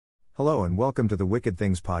Hello and welcome to the Wicked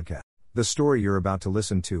Things podcast. The story you're about to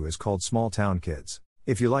listen to is called Small Town Kids.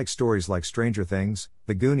 If you like stories like Stranger Things,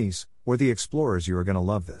 The Goonies, or The Explorers, you are going to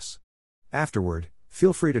love this. Afterward,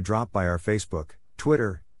 feel free to drop by our Facebook,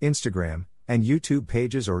 Twitter, Instagram, and YouTube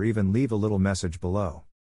pages or even leave a little message below.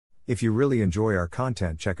 If you really enjoy our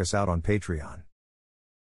content, check us out on Patreon.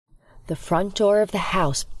 The front door of the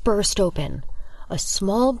house burst open. A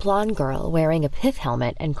small blonde girl wearing a pith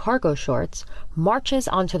helmet and cargo shorts marches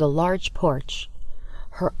onto the large porch.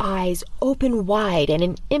 Her eyes open wide and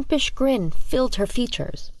an impish grin filled her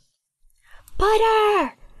features.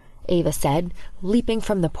 "Butter!" Ava said, leaping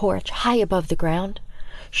from the porch high above the ground.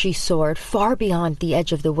 She soared far beyond the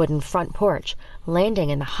edge of the wooden front porch, landing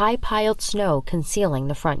in the high-piled snow concealing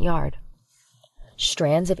the front yard.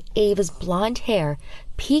 Strands of Ava's blonde hair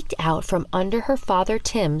peeked out from under her father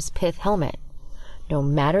Tim's pith helmet. No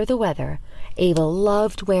matter the weather, Ava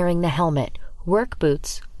loved wearing the helmet, work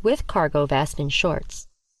boots, with cargo vest and shorts.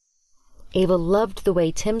 Ava loved the way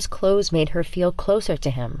Tim's clothes made her feel closer to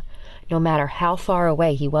him, no matter how far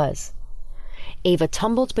away he was. Ava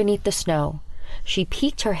tumbled beneath the snow. She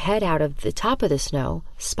peeked her head out of the top of the snow,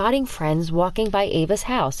 spotting friends walking by Ava's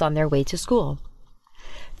house on their way to school.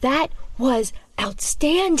 "That was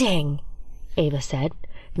outstanding," Ava said,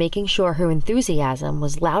 making sure her enthusiasm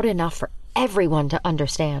was loud enough for everyone to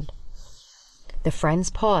understand. The friends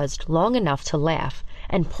paused long enough to laugh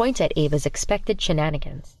and point at Ava's expected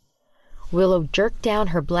shenanigans. Willow jerked down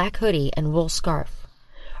her black hoodie and wool scarf.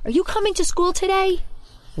 "Are you coming to school today?"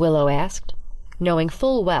 Willow asked, knowing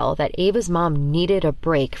full well that Ava's mom needed a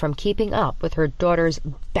break from keeping up with her daughter's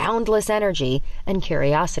boundless energy and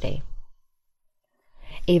curiosity.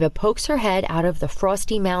 Ava pokes her head out of the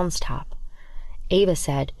frosty mound's top. Ava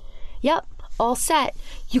said, "Yup, all set.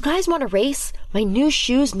 You guys want to race? My new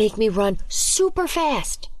shoes make me run super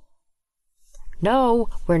fast." "No,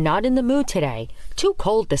 we're not in the mood today. Too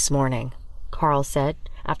cold this morning," Carl said,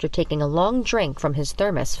 after taking a long drink from his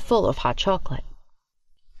thermos full of hot chocolate.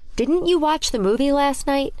 "Didn't you watch the movie last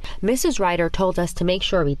night? Mrs. Ryder told us to make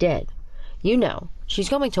sure we did. You know, she's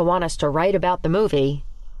going to want us to write about the movie,"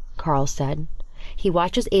 Carl said. He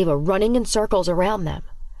watches Ava running in circles around them.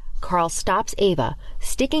 Carl stops Ava,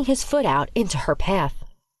 sticking his foot out into her path.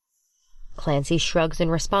 Clancy shrugs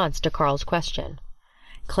in response to Carl's question.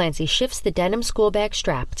 Clancy shifts the denim school bag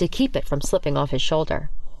strap to keep it from slipping off his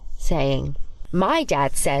shoulder, saying, "My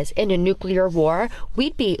dad says in a nuclear war,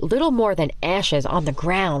 we'd be little more than ashes on the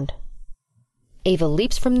ground." Ava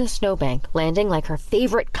leaps from the snowbank, landing like her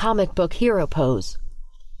favorite comic book hero pose.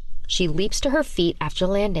 She leaps to her feet after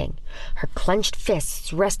landing. Her clenched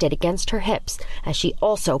fists rested against her hips as she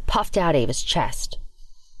also puffed out Ava's chest.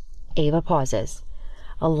 Ava pauses,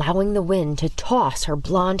 allowing the wind to toss her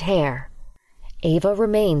blonde hair. Ava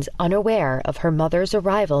remains unaware of her mother's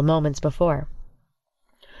arrival moments before.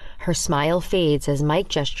 Her smile fades as Mike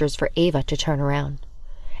gestures for Ava to turn around.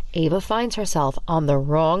 Ava finds herself on the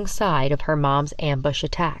wrong side of her mom's ambush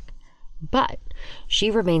attack, but she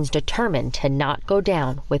remains determined to not go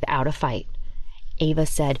down without a fight. Ava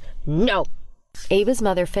said, "No." Ava's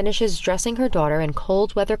mother finishes dressing her daughter in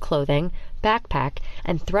cold weather clothing, backpack,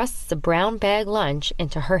 and thrusts the brown bag lunch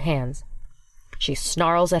into her hands. She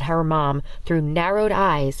snarls at her mom through narrowed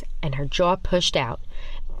eyes and her jaw pushed out,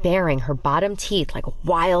 baring her bottom teeth like a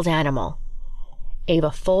wild animal. Ava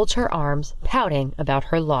folds her arms, pouting about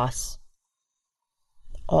her loss.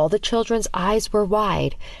 All the children's eyes were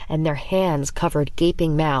wide, and their hands covered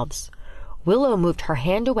gaping mouths. Willow moved her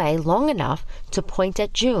hand away long enough to point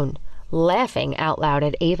at June, laughing out loud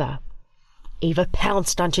at Ava. Ava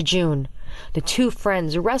pounced onto June. The two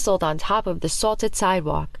friends wrestled on top of the salted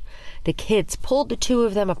sidewalk. The kids pulled the two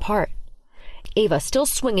of them apart, Ava still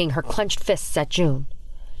swinging her clenched fists at June.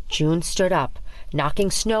 June stood up, knocking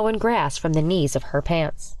snow and grass from the knees of her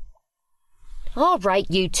pants. "All right,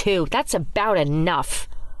 you two, that's about enough,"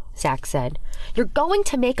 Zach said. "You're going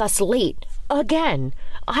to make us late. Again.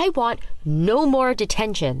 I want no more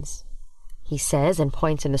detentions," he says and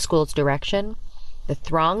points in the school's direction. The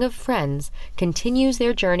throng of friends continues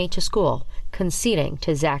their journey to school, conceding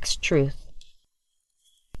to Zach's truth.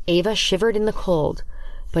 Ava shivered in the cold,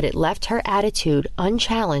 but it left her attitude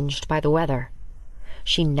unchallenged by the weather.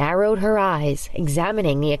 She narrowed her eyes,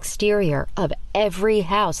 examining the exterior of every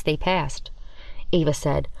house they passed. Ava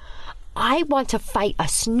said, "I want to fight a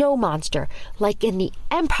snow monster like in The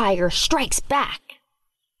Empire Strikes Back."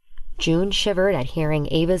 June shivered at hearing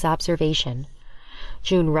Ava's observation.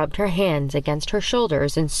 June rubbed her hands against her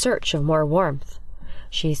shoulders in search of more warmth.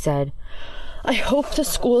 She said, "I hope the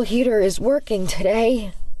school heater is working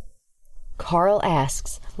today." Carl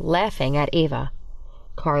asks, laughing at Ava.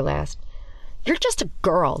 Carl asked, You're just a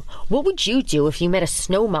girl. What would you do if you met a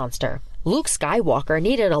snow monster? Luke Skywalker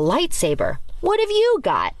needed a lightsaber. What have you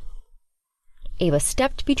got? Ava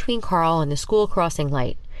stepped between Carl and the school crossing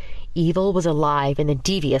light. Evil was alive in the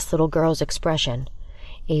devious little girl's expression.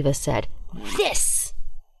 Ava said, "This!"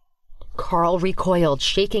 Carl recoiled,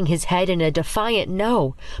 shaking his head in a defiant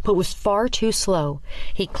no, but was far too slow.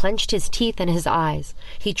 He clenched his teeth and his eyes.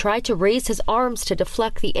 He tried to raise his arms to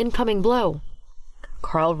deflect the incoming blow.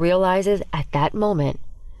 Carl realizes at that moment,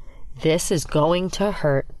 this is going to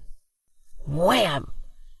hurt. Wham!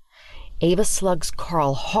 Ava slugs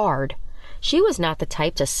Carl hard. She was not the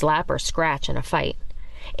type to slap or scratch in a fight.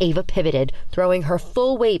 Ava pivoted, throwing her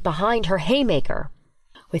full weight behind her haymaker.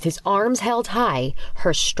 With his arms held high,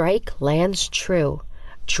 her strike lands true,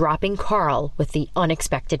 dropping Carl with the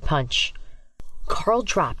unexpected punch. Carl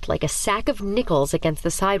dropped like a sack of nickels against the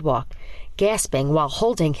sidewalk, gasping while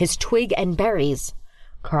holding his twig and berries.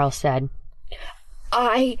 Carl said,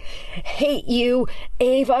 "I hate you,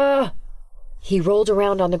 Ava." He rolled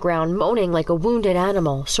around on the ground, moaning like a wounded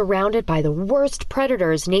animal, surrounded by the worst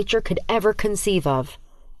predators nature could ever conceive of.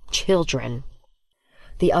 Children.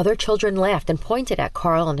 The other children laughed and pointed at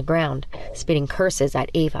Carl on the ground, spitting curses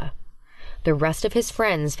at Ava. The rest of his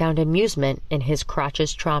friends found amusement in his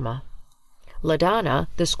crotch's trauma. LaDonna,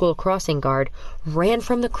 the school crossing guard, ran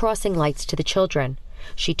from the crossing lights to the children.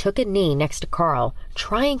 She took a knee next to Carl,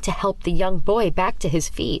 trying to help the young boy back to his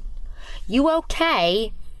feet. "You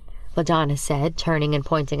okay?" LaDonna said, turning and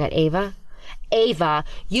pointing at Ava. "Ava,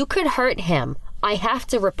 you could hurt him. I have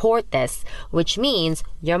to report this, which means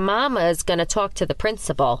your mama is going to talk to the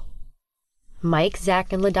principal." Mike,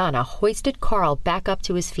 Zach, and LaDonna hoisted Carl back up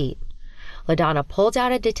to his feet. LaDonna pulled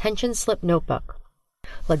out a detention slip notebook.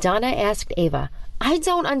 LaDonna asked Ava, "I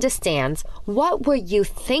don't understand. What were you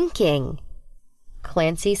thinking?"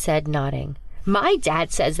 Clancy said, nodding, "My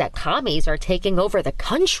dad says that commies are taking over the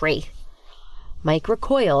country." Mike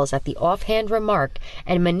recoils at the offhand remark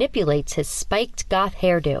and manipulates his spiked goth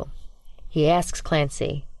hairdo. He asks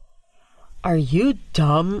Clancy, "Are you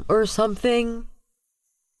dumb or something?"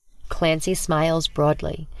 Clancy smiles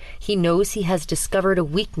broadly. He knows he has discovered a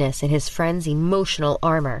weakness in his friend's emotional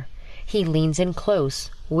armor. He leans in close,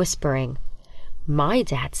 whispering, "My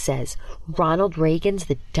dad says Ronald Reagan's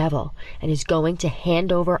the devil and is going to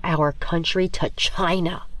hand over our country to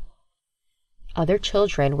China." Other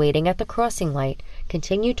children waiting at the crossing light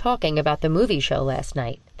continue talking about the movie show last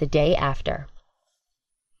night, the day after.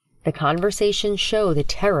 The conversations show the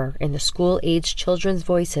terror in the school-aged children's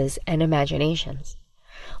voices and imaginations.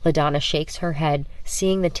 LaDonna shakes her head,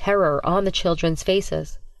 seeing the terror on the children's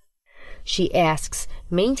faces. She asks,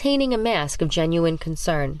 maintaining a mask of genuine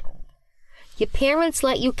concern, "Your parents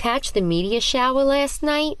let you catch the meteor shower last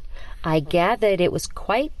night? I gathered it was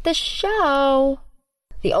quite the show."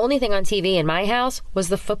 "The only thing on TV in my house was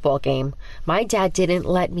the football game. My dad didn't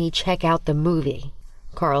let me check out the movie,"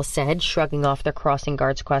 Carl said, shrugging off the crossing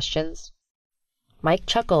guard's questions. Mike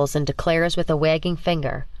chuckles and declares with a wagging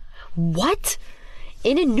finger, "What?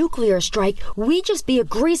 In a nuclear strike, we'd just be a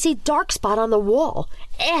greasy dark spot on the wall.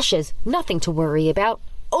 Ashes, nothing to worry about.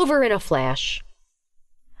 Over in a flash."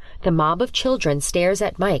 The mob of children stares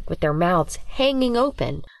at Mike with their mouths hanging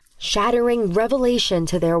open, shattering revelation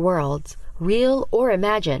to their worlds, real or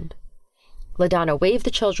imagined. LaDonna waved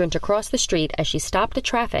the children to cross the street as she stopped the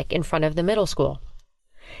traffic in front of the middle school.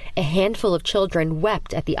 A handful of children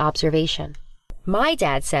wept at the observation. "My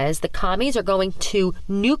dad says the commies are going to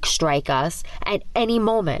nuke strike us at any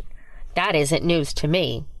moment. That isn't news to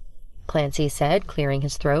me," Clancy said, clearing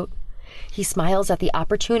his throat. He smiles at the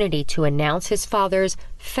opportunity to announce his father's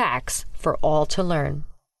facts for all to learn.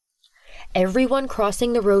 Everyone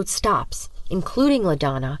crossing the road stops, including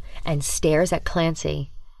LaDonna, and stares at Clancy.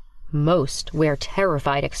 Most wear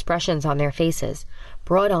terrified expressions on their faces,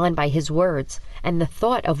 brought on by his words and the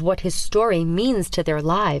thought of what his story means to their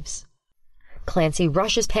lives. Clancy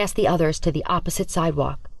rushes past the others to the opposite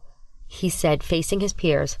sidewalk. He said, facing his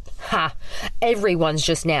peers, "Ha! Everyone's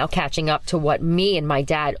just now catching up to what me and my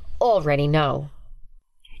dad already know."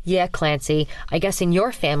 "Yeah, Clancy, I guess in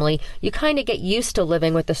your family you kind of get used to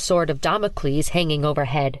living with the sword of Damocles hanging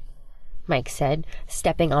overhead," Mike said,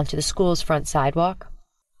 stepping onto the school's front sidewalk.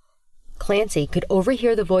 Clancy could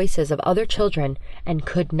overhear the voices of other children and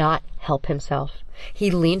could not help himself.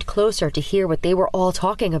 He leaned closer to hear what they were all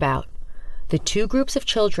talking about. The two groups of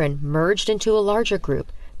children merged into a larger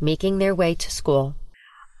group, making their way to school.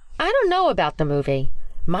 "I don't know about the movie.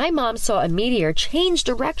 My mom saw a meteor change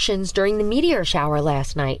directions during the meteor shower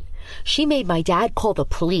last night. She made my dad call the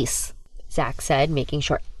police," Zach said, making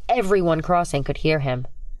sure everyone crossing could hear him.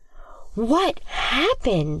 "What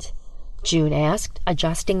happened?" June asked,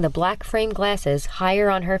 adjusting the black frame glasses higher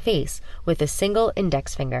on her face with a single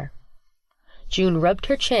index finger. June rubbed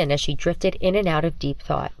her chin as she drifted in and out of deep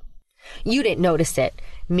thought. You didn't notice it.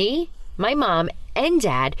 Me, my mom, and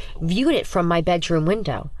Dad viewed it from my bedroom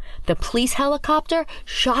window. The police helicopter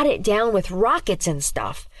shot it down with rockets and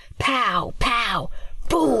stuff. Pow, pow,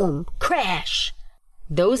 boom, crash.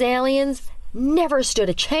 Those aliens never stood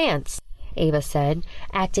a chance, Ava said,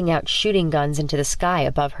 acting out shooting guns into the sky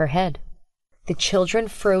above her head. The children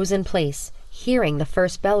froze in place, hearing the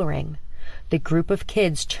first bell ring. The group of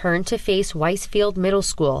kids turned to face Weisfield Middle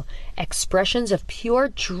School, expressions of pure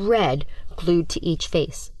dread glued to each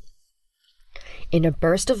face. In a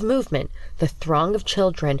burst of movement, the throng of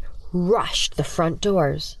children rushed the front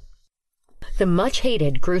doors. The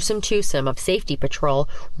much-hated gruesome twosome of Safety Patrol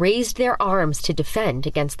raised their arms to defend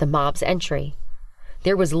against the mob's entry.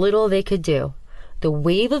 There was little they could do. The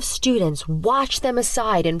wave of students washed them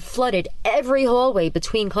aside and flooded every hallway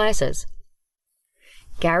between classes.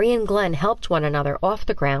 Gary and Glenn helped one another off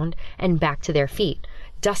the ground and back to their feet,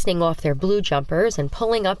 dusting off their blue jumpers and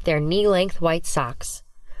pulling up their knee-length white socks.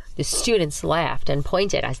 The students laughed and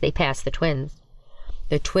pointed as they passed the twins.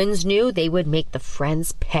 The twins knew they would make the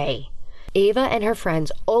friends pay. Ava and her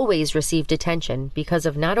friends always received detention because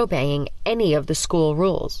of not obeying any of the school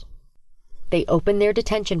rules. They opened their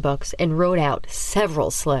detention books and wrote out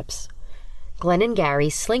several slips. Glenn and Gary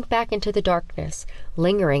slink back into the darkness,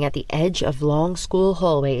 lingering at the edge of long school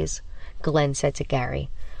hallways. Glenn said to Gary,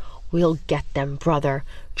 "We'll get them, brother.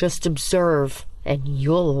 Just observe, and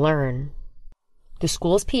you'll learn." The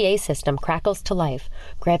school's PA system crackles to life,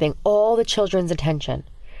 grabbing all the children's attention.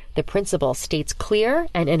 The principal states clear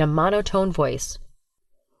and in a monotone voice,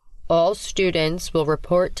 "All students will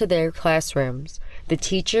report to their classrooms. The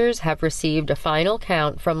teachers have received a final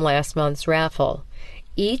count from last month's raffle.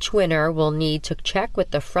 Each winner will need to check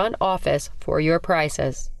with the front office for your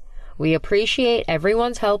prizes. We appreciate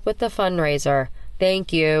everyone's help with the fundraiser.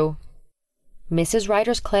 Thank you." Mrs.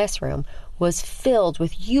 Ryder's classroom was filled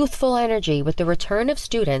with youthful energy with the return of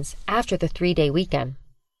students after the 3-day weekend.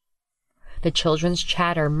 The children's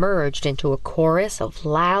chatter merged into a chorus of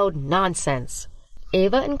loud nonsense.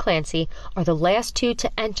 Ava and Clancy are the last two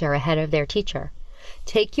to enter ahead of their teacher.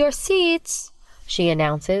 "Take your seats," she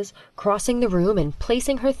announces, crossing the room and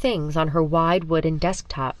placing her things on her wide wooden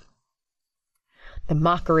desktop. The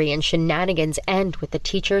mockery and shenanigans end with the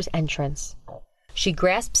teacher's entrance. She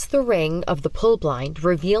grasps the ring of the pull blind,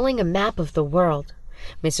 revealing a map of the world.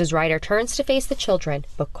 Mrs. Ryder turns to face the children,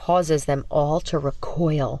 but causes them all to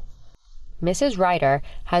recoil. Mrs. Ryder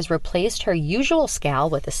has replaced her usual scowl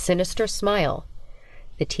with a sinister smile.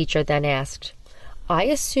 The teacher then asked, "I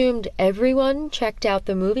assumed everyone checked out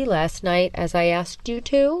the movie last night as I asked you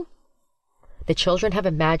to?" The children have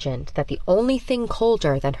imagined that the only thing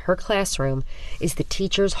colder than her classroom is the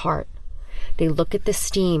teacher's heart. They look at the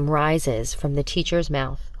steam rises from the teacher's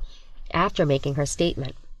mouth after making her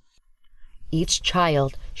statement. Each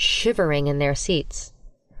child shivering in their seats.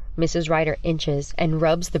 Mrs. Ryder inches and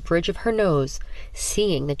rubs the bridge of her nose,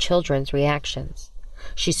 seeing the children's reactions.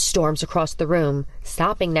 She storms across the room,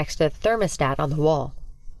 stopping next to the thermostat on the wall.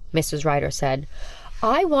 Mrs. Ryder said,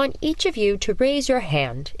 "I want each of you to raise your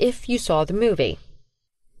hand if you saw the movie."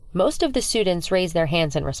 Most of the students raise their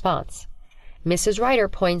hands in response. Mrs. Ryder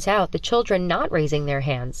points out the children not raising their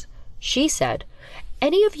hands. She said,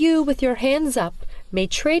 "Any of you with your hands up may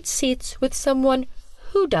trade seats with someone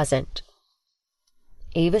who doesn't."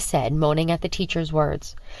 Ava said, moaning at the teacher's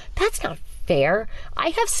words, "That's not fair. I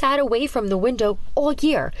have sat away from the window all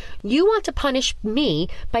year. You want to punish me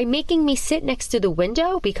by making me sit next to the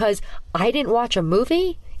window because I didn't watch a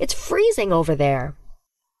movie? It's freezing over there."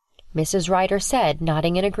 Mrs. Ryder said,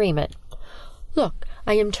 nodding in agreement, "Look,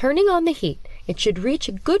 I am turning on the heat. It should reach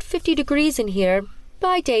a good 50 degrees in here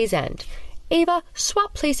by day's end. Ava,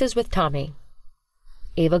 swap places with Tommy."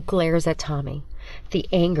 Ava glares at Tommy. The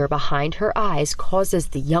anger behind her eyes causes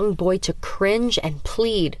the young boy to cringe and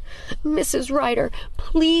plead, "Mrs. Ryder,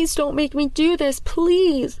 please don't make me do this,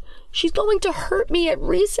 please. She's going to hurt me at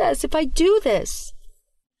recess if I do this."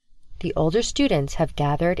 The older students have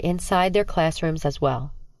gathered inside their classrooms as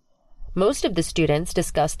well. Most of the students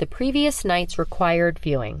discuss the previous night's required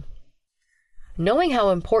viewing. Knowing how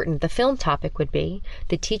important the film topic would be,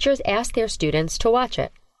 the teachers asked their students to watch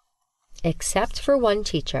it. Except for one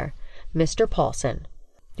teacher, Mr. Paulson.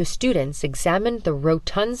 The students examined the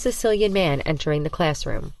rotund Sicilian man entering the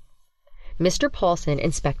classroom. Mr. Paulson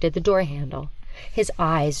inspected the door handle. His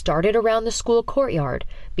eyes darted around the school courtyard,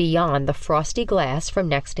 beyond the frosty glass from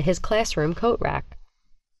next to his classroom coat rack.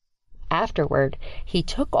 Afterward, he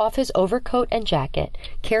took off his overcoat and jacket,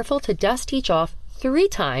 careful to dust each off 3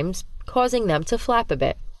 times, causing them to flap a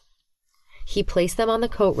bit. He placed them on the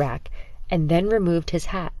coat rack and then removed his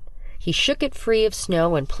hat. He shook it free of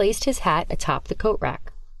snow and placed his hat atop the coat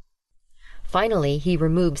rack. Finally, he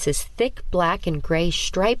removes his thick black and gray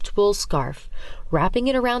striped wool scarf, wrapping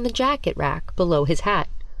it around the jacket rack below his hat.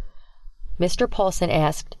 Mr. Paulson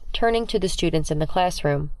asked, turning to the students in the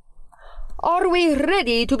classroom, "Are we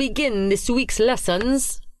ready to begin this week's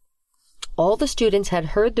lessons?" All the students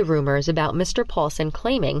had heard the rumors about Mr. Paulson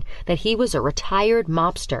claiming that he was a retired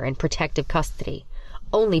mobster in protective custody,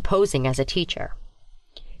 only posing as a teacher.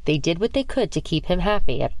 They did what they could to keep him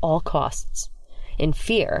happy at all costs, in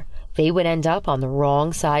fear they would end up on the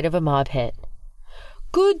wrong side of a mob hit.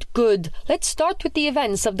 Good. Let's start with the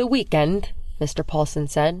events of the weekend," Mr. Paulson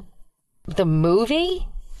said. "The movie?"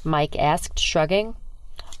 Mike asked, shrugging.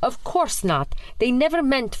 "Of course not. They never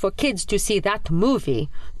meant for kids to see that movie.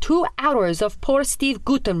 2 hours of poor Steve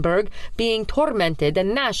Guttenberg being tormented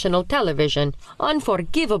on national television.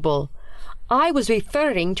 Unforgivable. I was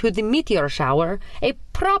referring to the meteor shower. A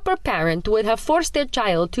proper parent would have forced their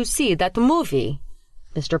child to see that movie,"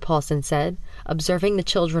 Mr. Paulson said, observing the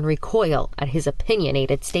children recoil at his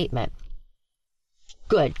opinionated statement.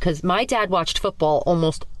 "Good, 'cause my dad watched football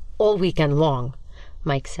almost all weekend long,"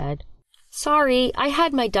 Mike said. "Sorry, I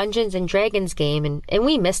had my Dungeons and Dragons game and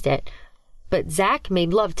we missed it. But Zach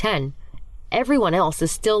made Love 10. Everyone else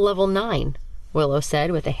is still level 9, Willow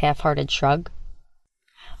said with a half-hearted shrug.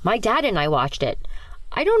 "My dad and I watched it.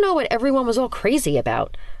 I don't know what everyone was all crazy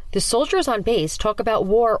about. The soldiers on base talk about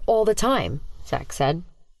war all the time," Zach said.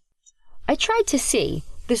 "I tried to see.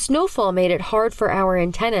 The snowfall made it hard for our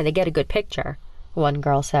antenna to get a good picture," one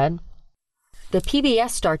girl said. "The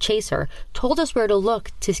PBS Star Chaser told us where to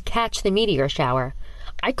look to catch the meteor shower.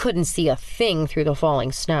 I couldn't see a thing through the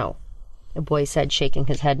falling snow," a boy said, shaking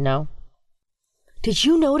his head no. "Did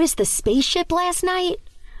you notice the spaceship last night?"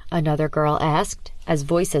 another girl asked, as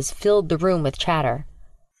voices filled the room with chatter.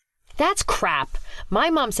 "That's crap. My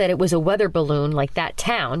mom said it was a weather balloon like that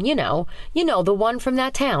town, you know, the one from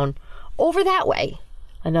that town. Over that way,"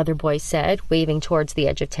 another boy said, waving towards the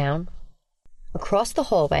edge of town. Across the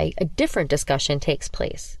hallway, a different discussion takes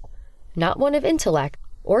place. Not one of intellect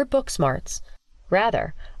or book smarts.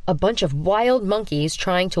 Rather, a bunch of wild monkeys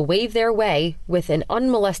trying to wave their way with an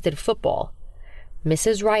unmolested football.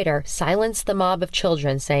 Mrs. Ryder silenced the mob of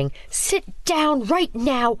children, saying, "Sit down right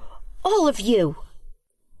now, all of you!"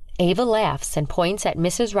 Ava laughs and points at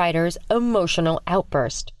Mrs. Ryder's emotional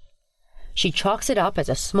outburst. She chalks it up as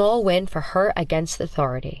a small win for her against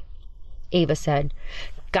authority. Ava said,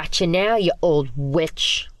 "Gotcha now, you old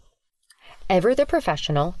witch." Ever the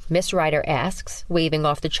professional, Miss Ryder asks, waving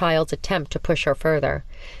off the child's attempt to push her further,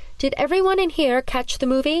 "Did everyone in here catch the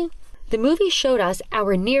movie? The movie showed us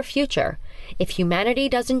our near future. If humanity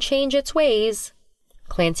doesn't change its ways,"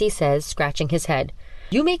 Clancy says, scratching his head.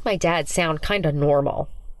 "You make my dad sound kinda normal."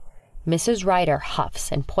 Mrs. Ryder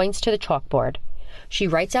huffs and points to the chalkboard. She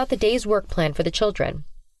writes out the day's work plan for the children.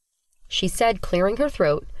 She said, clearing her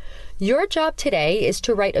throat, "Your job today is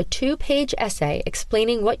to write a 2-page essay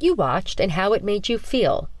explaining what you watched and how it made you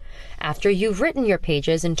feel. After you've written your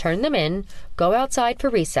pages and turned them in, go outside for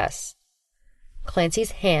recess."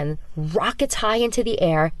 Clancy's hand rockets high into the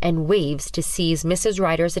air and waves to seize Mrs.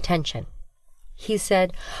 Ryder's attention. He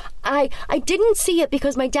said, I didn't see it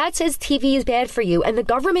because my dad says TV is bad for you and the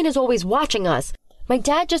government is always watching us. My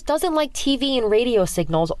dad just doesn't like TV and radio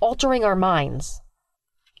signals altering our minds."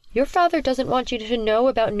 "Your father doesn't want you to know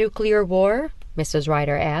about nuclear war?" Mrs.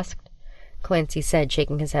 Ryder asked. Clancy said,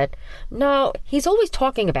 shaking his head. "No, he's always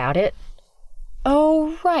talking about it."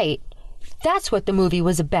 "Oh, right. That's what the movie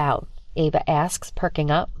was about," Ava asks,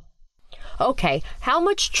 perking up. "Okay, how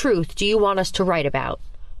much truth do you want us to write about?"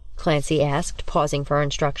 Clancy asked, pausing for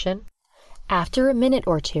instruction. After a minute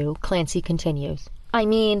or two, Clancy continues.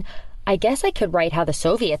 I guess I could write how the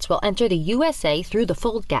Soviets will enter the USA through the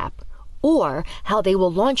Fold Gap, or how they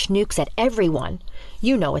will launch nukes at everyone.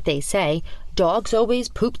 You know what they say, dogs always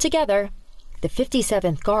poop together. The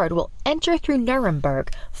 57th Guard will enter through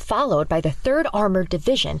Nuremberg, followed by the 3rd Armored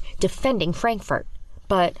Division defending Frankfurt.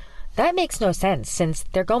 But that makes no sense, since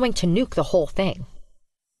they're going to nuke the whole thing.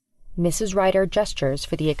 Mrs. Ryder gestures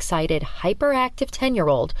for the excited, hyperactive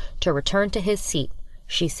 10-year-old to return to his seat.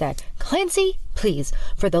 She said, "Clancy, please,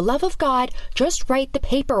 for the love of God, just write the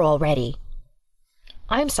paper already."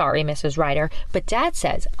 "I'm sorry, Mrs. Ryder, but Dad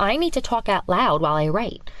says I need to talk out loud while I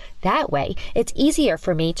write. That way, it's easier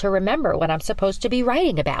for me to remember what I'm supposed to be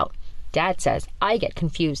writing about. Dad says I get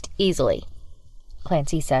confused easily,"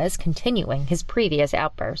 Clancy says, continuing his previous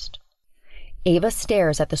outburst. Ava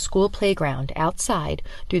stares at the school playground outside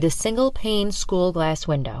through the single-pane school glass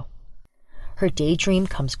window. Her daydream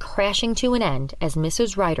comes crashing to an end as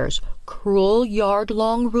Mrs. Ryder's cruel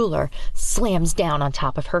yard-long ruler slams down on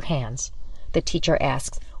top of her hands. The teacher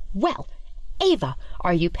asks, "Well, Ava,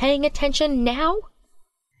 are you paying attention now?"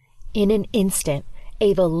 In an instant,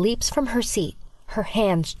 Ava leaps from her seat, her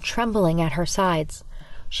hands trembling at her sides.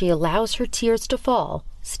 She allows her tears to fall,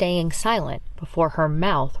 staying silent before her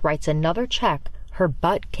mouth writes another check her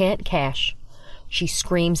butt can't cash. She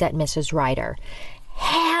screams at Mrs. Ryder,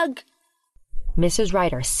 "Hag!" Mrs.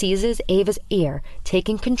 Ryder seizes Ava's ear,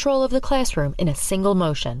 taking control of the classroom in a single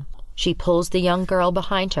motion. She pulls the young girl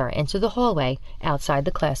behind her into the hallway outside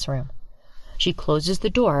the classroom. She closes the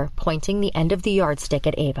door, pointing the end of the yardstick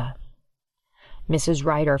at Ava. Mrs.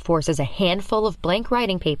 Ryder forces a handful of blank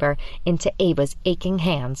writing paper into Ava's aching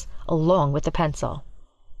hands, along with the pencil.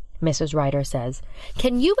 Mrs. Ryder says,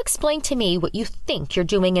 "Can you explain to me what you think you're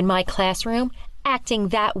doing in my classroom, acting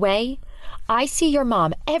that way? I see your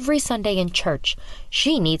mom every Sunday in church.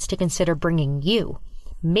 She needs to consider bringing you.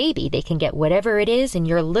 Maybe they can get whatever it is in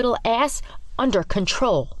your little ass under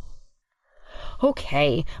control."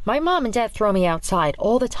 "Okay, my mom and dad throw me outside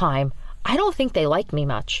all the time. I don't think they like me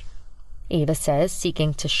much," Ava says,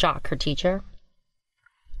 seeking to shock her teacher.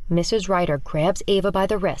 Mrs. Ryder grabs Ava by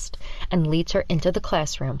the wrist and leads her into the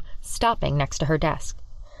classroom, stopping next to her desk.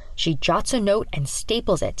 She jots a note and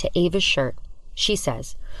staples it to Ava's shirt. She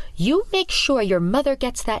says, "You make sure your mother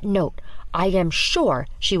gets that note. I am sure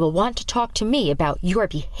she will want to talk to me about your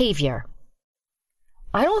behavior."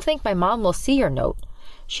 "I don't think my mom will see your note.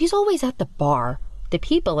 She's always at the bar. The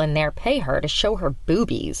people in there pay her to show her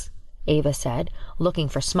boobies," Ava said, looking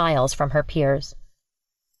for smiles from her peers.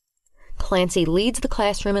 Clancy leads the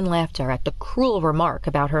classroom in laughter at the cruel remark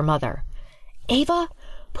about her mother. "Ava,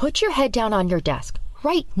 put your head down on your desk,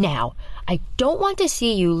 right now. I don't want to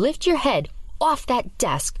see you lift your head off that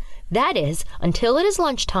desk. That is, until it is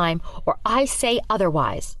lunchtime, or I say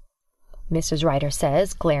otherwise," Mrs. Ryder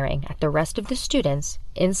says, glaring at the rest of the students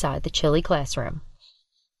inside the chilly classroom.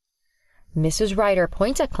 Mrs. Ryder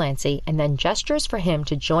points at Clancy and then gestures for him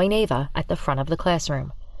to join Ava at the front of the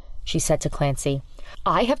classroom. She said to Clancy,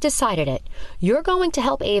 "I have decided it. You're going to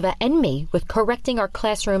help Ava and me with correcting our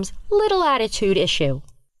classroom's little attitude issue."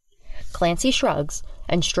 Clancy shrugs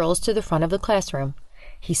and strolls to the front of the classroom.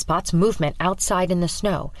 He spots movement outside in the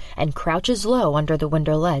snow and crouches low under the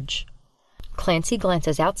window ledge. Clancy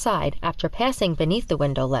glances outside after passing beneath the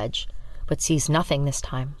window ledge, but sees nothing this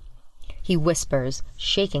time. He whispers,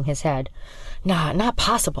 shaking his head, "Nah, not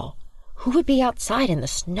possible. Who would be outside in the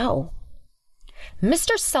snow?"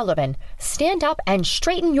 "Mr. Sullivan, stand up and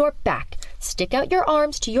straighten your back. Stick out your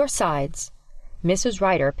arms to your sides." Mrs.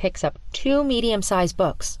 Ryder picks up 2 medium-sized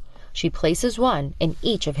books. She places one in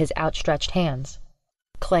each of his outstretched hands.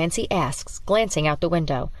 Clancy asks, glancing out the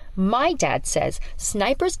window, "My dad says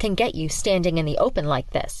snipers can get you standing in the open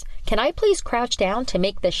like this. Can I please crouch down to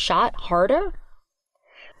make the shot harder?"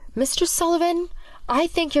 "Mr. Sullivan, I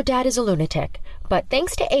think your dad is a lunatic, but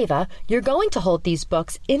thanks to Ava, you're going to hold these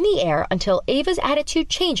books in the air until Ava's attitude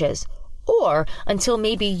changes, or until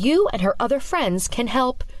maybe you and her other friends can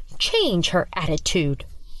help change her attitude,"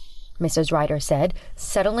 Mrs. Ryder said,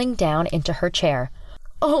 settling down into her chair.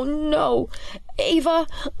 "Oh, no, Ava,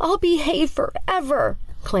 I'll behave forever,"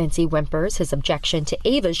 Clancy whimpers his objection to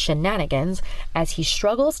Ava's shenanigans as he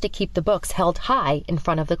struggles to keep the books held high in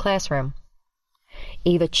front of the classroom.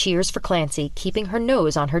 Ava cheers for Clancy, keeping her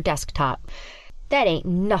nose on her desktop. "That ain't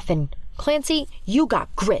nothing. Clancy, you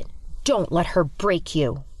got grit. Don't let her break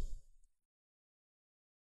you."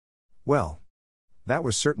 Well, that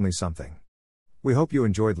was certainly something. We hope you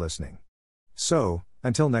enjoyed listening. So,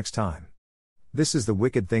 until next time. This is the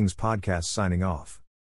Wicked Things Podcast signing off.